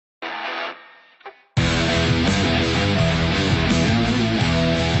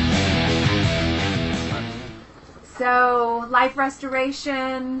So, Life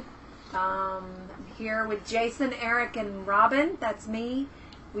Restoration, here with Jason, Eric, and Robin. That's me.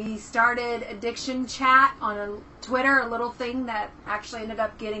 We started Addiction Chat on Twitter, a little thing that actually ended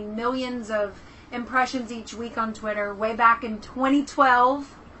up getting millions of impressions each week on Twitter way back in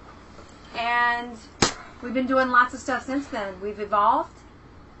 2012. And we've been doing lots of stuff since then. We've evolved.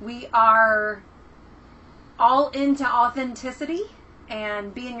 We are all into authenticity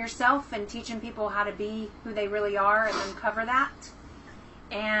and being yourself and teaching people how to be who they really are and uncover that.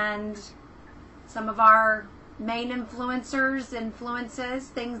 And some of our main influences,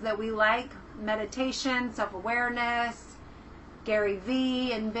 things that we like, meditation, self-awareness, Gary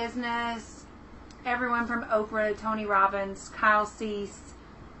Vee in business, everyone from Oprah to Tony Robbins, Kyle Cease,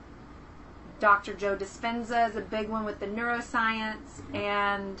 Dr. Joe Dispenza is a big one with the neuroscience,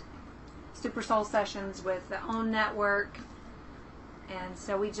 and Super Soul Sessions with the OWN Network. And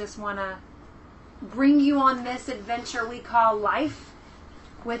so we just want to bring you on this adventure we call life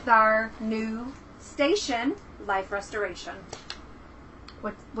with our new station, Life Restoration.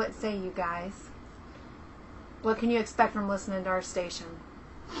 What say you guys? What can you expect from listening to our station?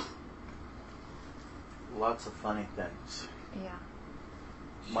 Lots of funny things. Yeah.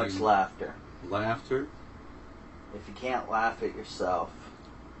 Much laughter. Laughter? If you can't laugh at yourself,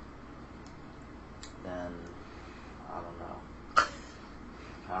 then I don't know.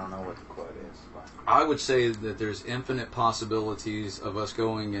 I don't know what the quote is. But I would say that there's infinite possibilities of us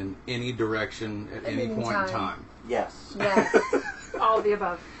going in any direction at any point in time. Yes. Yes. All of the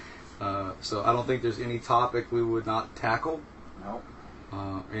above. So I don't think there's any topic we would not tackle.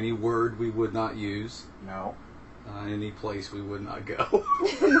 No. Any word we would not use. No. Any place we would not go.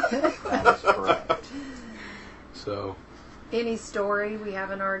 That is correct. So. Any story we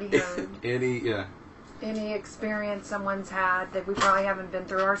haven't already heard. Any experience someone's had that we probably haven't been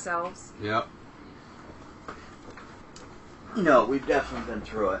through ourselves. Yep. No, we've definitely been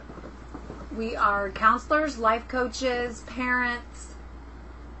through it. We are counselors, life coaches, parents,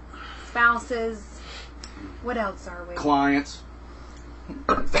 spouses. What else are we? Clients.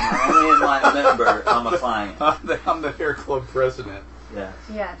 I'm only an enlightened member. I'm a client. I'm the hair club president. Yes.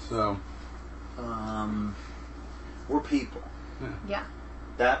 Yes. So. We're people. Yeah.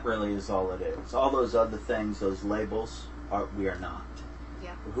 That really is all it is. All those other things, those labels, we are not.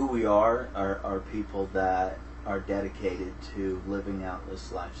 Yeah. Who we are people that are dedicated to living out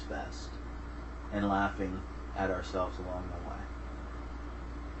this life's best and laughing at ourselves along the way.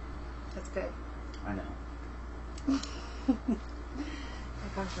 That's good. I know.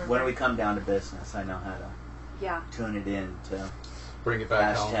 When we come down to business, I know how to tune it in to bring it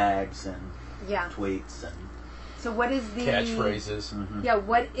back hashtags home. And tweets and so what is the catchphrases? Mm-hmm. Yeah,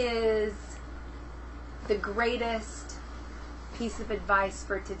 what is the greatest piece of advice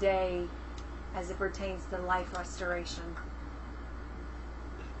for today as it pertains to life restoration?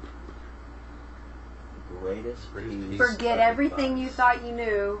 Greatest piece. Forget everything you thought you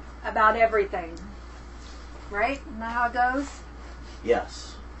knew about everything. Right? Isn't that how it goes?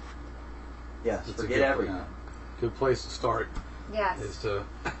 Yes. Yes. It's forget everything. Good place to start. Yes. Is to.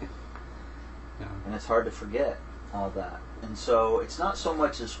 And it's hard to forget all that. And so it's not so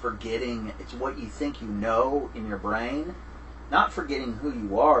much as forgetting, it's what you think you know in your brain. Not forgetting who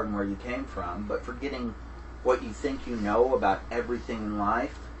you are and where you came from, but forgetting what you think you know about everything in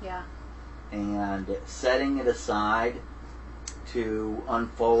life. Yeah. And setting it aside to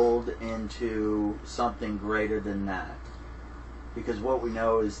unfold into something greater than that. Because what we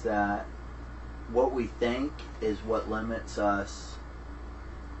know is that what we think is what limits us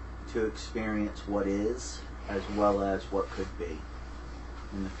to experience what is, as well as what could be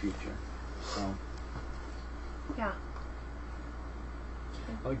in the future. So, yeah.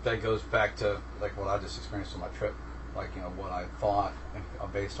 I think that goes back to like what I just experienced on my trip. Like, what I thought,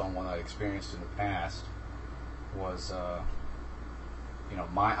 based on what I experienced in the past, was,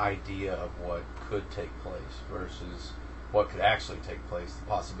 my idea of what could take place versus what could actually take place, the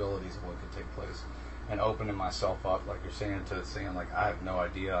possibilities of what could take place, and opening myself up, like you're saying, to saying, like, I have no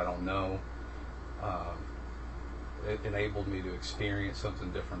idea, I don't know. It enabled me to experience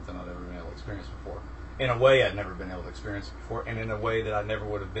something different than I'd ever been able to experience before. In a way I'd never been able to experience it before, and in a way that I never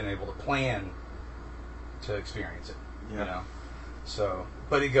would have been able to plan to experience it. yeah. So,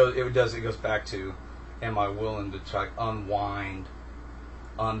 but it goes back to, am I willing to try unwind,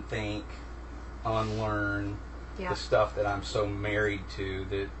 unthink, unlearn the stuff that I'm so married to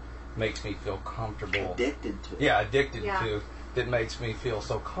that makes me feel comfortable. Addicted to. Yeah, addicted to, that makes me feel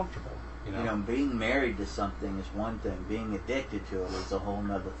so comfortable. Being married to something is one thing. Being addicted to it is a whole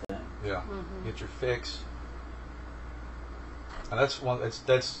nother thing. Yeah. Get your fix. And that's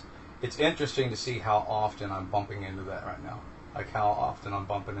it's interesting to see how often I'm bumping into that right now. Like how often I'm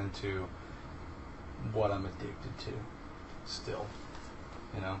bumping into what I'm addicted to still,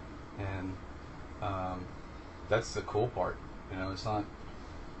 you know, and that's the cool part, you know. It's not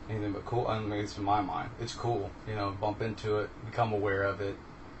anything but cool. I mean, it's in my mind, it's cool, you know, bump into it, become aware of it,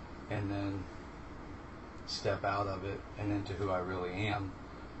 and then step out of it and into who I really am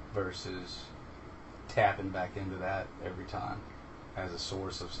versus tapping back into that every time as a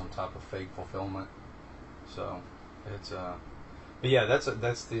source of some type of fake fulfillment. So it's but yeah, that's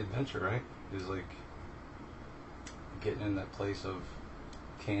the adventure, right? Is like getting in that place of,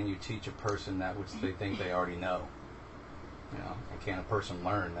 can you teach a person that which they think they already know? You know, and can a person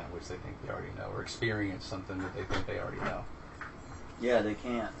learn that which they think they already know, or experience something that they think they already know? Yeah, they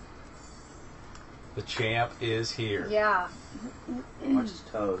can't. The champ is here. Yeah. Watch his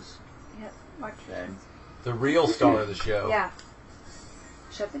toes. Yeah. Watch Okay. The real star of the show. Yeah.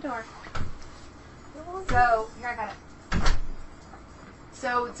 Shut the door. So, here, I got it.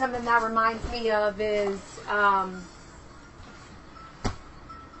 So, something that reminds me of is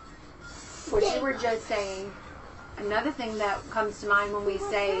what you were just saying. Another thing that comes to mind when we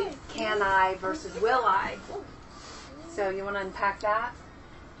say, can I versus will I? So, you want to unpack that?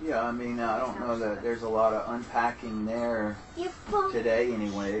 Yeah, I mean, I don't know that there's a lot of unpacking there today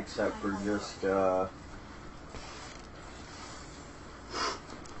anyway, except for just,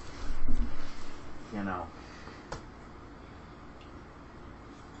 you know,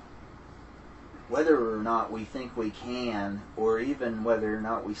 whether or not we think we can, or even whether or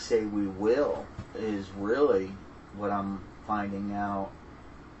not we say we will, is really what I'm finding out.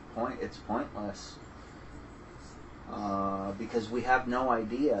 It's pointless. Because we have no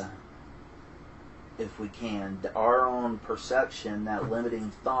idea if we can. Our own perception, that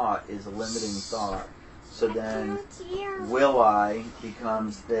limiting thought, is a limiting thought. So then, will I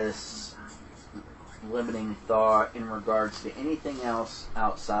becomes this limiting thought in regards to anything else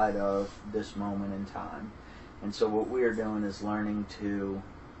outside of this moment in time. And so what we are doing is learning to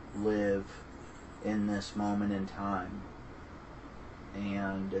live in this moment in time.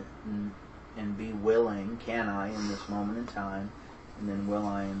 And be willing, can I in this moment in time, and then will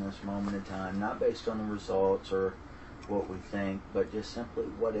I in this moment in time, not based on the results or what we think, but just simply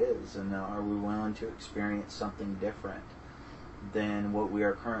what is, and are we willing to experience something different than what we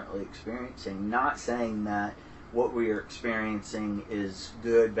are currently experiencing. Not saying that what we are experiencing is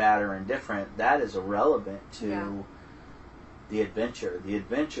good, bad, or indifferent. That is irrelevant to the adventure. The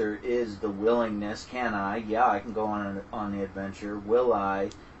adventure is the willingness. Can I? Yeah, I can go on the adventure. Will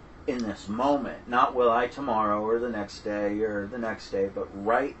I in this moment? Not will I tomorrow or the next day, but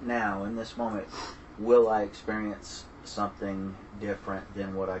right now in this moment, will I experience something different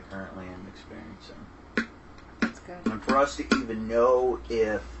than what I currently am experiencing? That's good. And for us to even know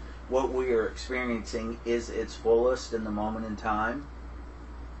if what we are experiencing is its fullest in the moment in time,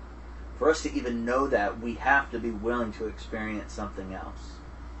 for us to even know that, we have to be willing to experience something else.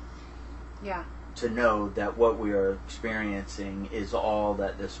 Yeah. To know that what we are experiencing is all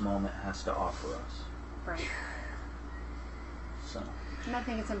that this moment has to offer us. Right. So. And I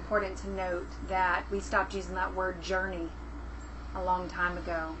think it's important to note that we stopped using that word journey a long time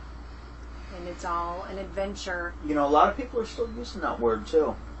ago. And it's all an adventure. You know, a lot of people are still using that word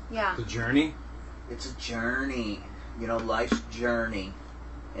too. Yeah. The journey? It's a journey. You know, life's journey.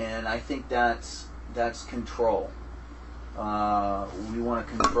 And I think that's control. We want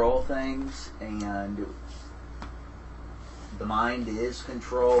to control things, and the mind is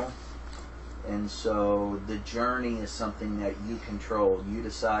control. And so the journey is something that you control. You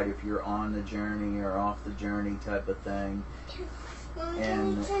decide if you're on the journey or off the journey type of thing.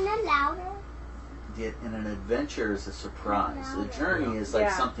 Can you turn it louder? And an adventure is a surprise. The journey is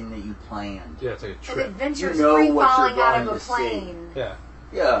like something that you planned. Yeah, it's like a An trip. adventure is You know free what falling you're out going of a to see. plane. Yeah.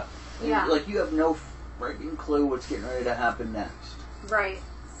 Yeah. Yeah. Like you have no freaking clue what's getting ready to happen next. Right.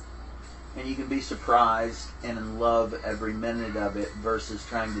 And you can be surprised and love every minute of it versus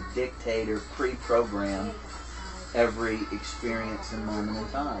trying to dictate or pre-program every experience and moment in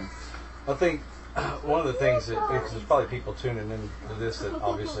time. I think one of the things that, because there's probably people tuning into this that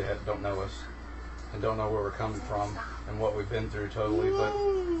obviously don't know us and don't know where we're coming from and what we've been through totally, but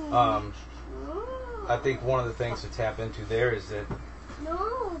I think one of the things to tap into there is that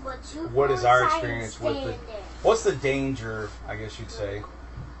No, but you what go is our inside experience and with stay the, in there. what's the danger, I guess you'd say,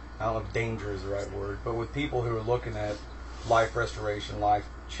 I don't know if danger is the right word, but with people who are looking at life restoration, life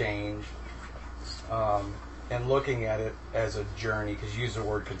change, and looking at it as a journey, because you use the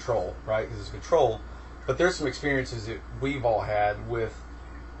word control, right? Because it's control. But there's some experiences that we've all had with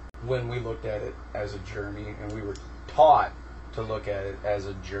when we looked at it as a journey and we were taught to look at it as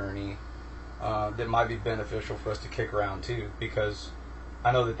a journey that might be beneficial for us to kick around too, because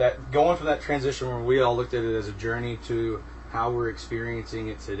I know that going from that transition where we all looked at it as a journey to how we're experiencing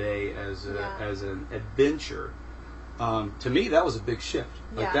it today as an adventure, to me that was a big shift.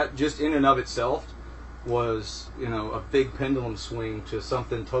 Like that just in and of itself was, a big pendulum swing to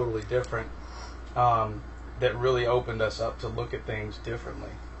something totally different that really opened us up to look at things differently.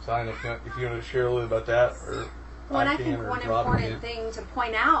 So I don't know if you want to share a little about that, or well, and I think one important thing to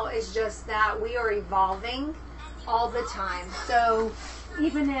point out is just that we are evolving all the time. So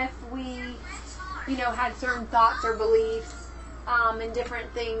even if we, had certain thoughts or beliefs and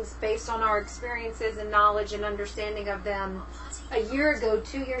different things based on our experiences and knowledge and understanding of them a year ago,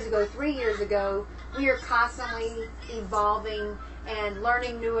 2 years ago, 3 years ago, we are constantly evolving and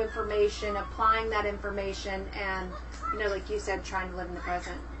learning new information, applying that information, and, like you said, trying to live in the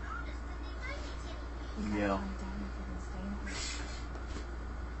present. Yeah.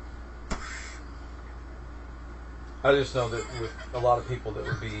 I just know that with a lot of people that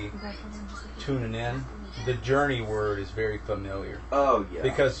would be tuning in, the journey word is very familiar. Oh, yeah.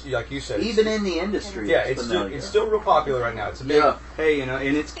 Because, like you said, even in the industry, it's still real popular right now. It's a big, hey, and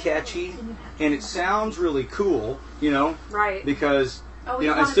it's catchy, and it sounds really cool, Right. Because,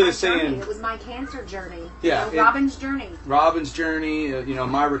 instead of saying... It was my cancer journey. Yeah. Robin's journey. Robin's journey,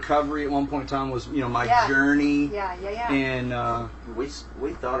 my recovery at one point in time was, my journey. Yeah. And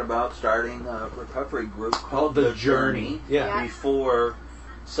we thought about starting a recovery group called The Journey. Yeah. Before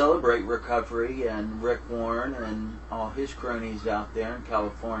Celebrate Recovery, and Rick Warren and all his cronies out there in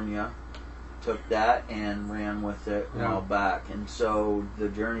California took that and ran with it a while back. And so The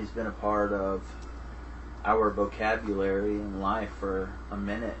Journey's been a part of our vocabulary in life for a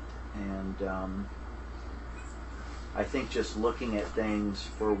minute, and I think just looking at things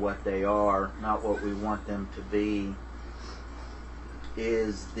for what they are, not what we want them to be,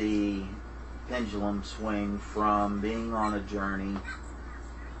 is the pendulum swing from being on a journey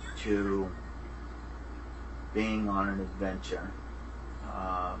to being on an adventure.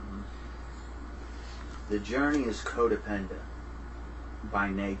 The journey is codependent by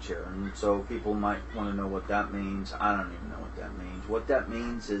nature, and so people might want to know what that means. I don't even know what that means. What that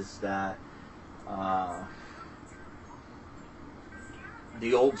means is that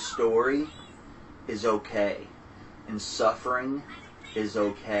the old story is okay, and suffering is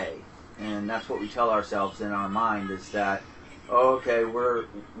okay, and that's what we tell ourselves in our mind, is that, okay, we're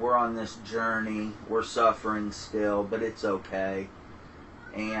on this journey, we're suffering still, but it's okay.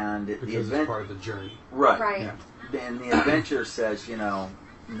 And because it's part of the journey. Right. Yeah. And the adventure says, no,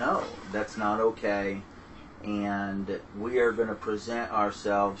 that's not okay. And we are going to present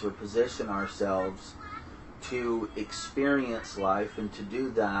ourselves or position ourselves to experience life. And to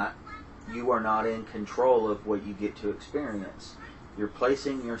do that, you are not in control of what you get to experience. You're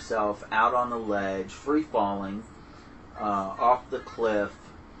placing yourself out on the ledge, free falling, off the cliff,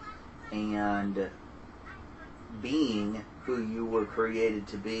 and being who you were created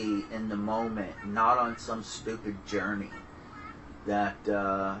to be in the moment, not on some stupid journey that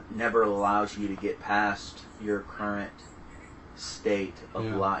never allows you to get past your current state of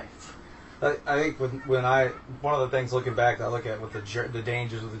life. I think when one of the things looking back that I look at with the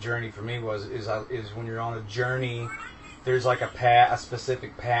dangers of the journey for me is when you're on a journey, there's like a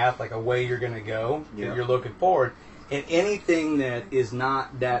specific path, like a way you're going to go that you're looking forward, and anything that is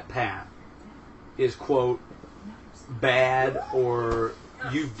not that path is, quote, bad, or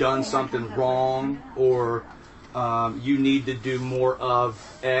you've done something wrong, or you need to do more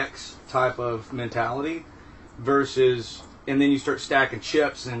of X type of mentality, versus, and then you start stacking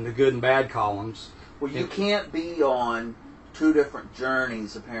chips in the good and bad columns. Well, you can't be on two different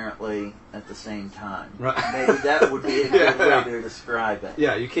journeys apparently at the same time. Right. Maybe that would be a good way to describe it.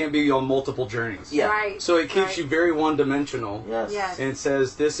 Yeah, you can't be on multiple journeys. Yeah. Right. So it keeps you very one-dimensional. Yes. And it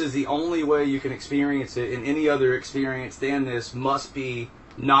says this is the only way you can experience it, and any other experience than this must be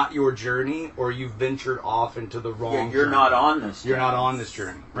not your journey, or you've ventured off into the wrong you're journey. not on this journey. You're not on this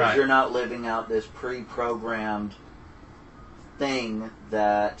journey. Right. You're not living out this pre-programmed thing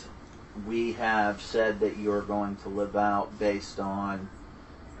that we have said that you're going to live out based on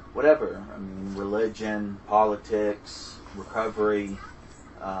whatever. I mean, religion, politics, recovery,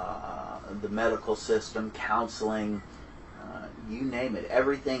 the medical system, counseling, you name it.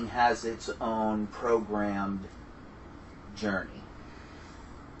 Everything has its own programmed journey.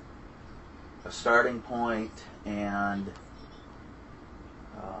 A starting point and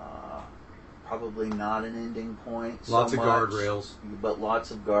probably not an ending point. Lots of guardrails. But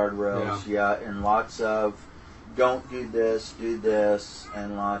lots of guardrails, and lots of don't do this,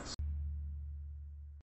 and lots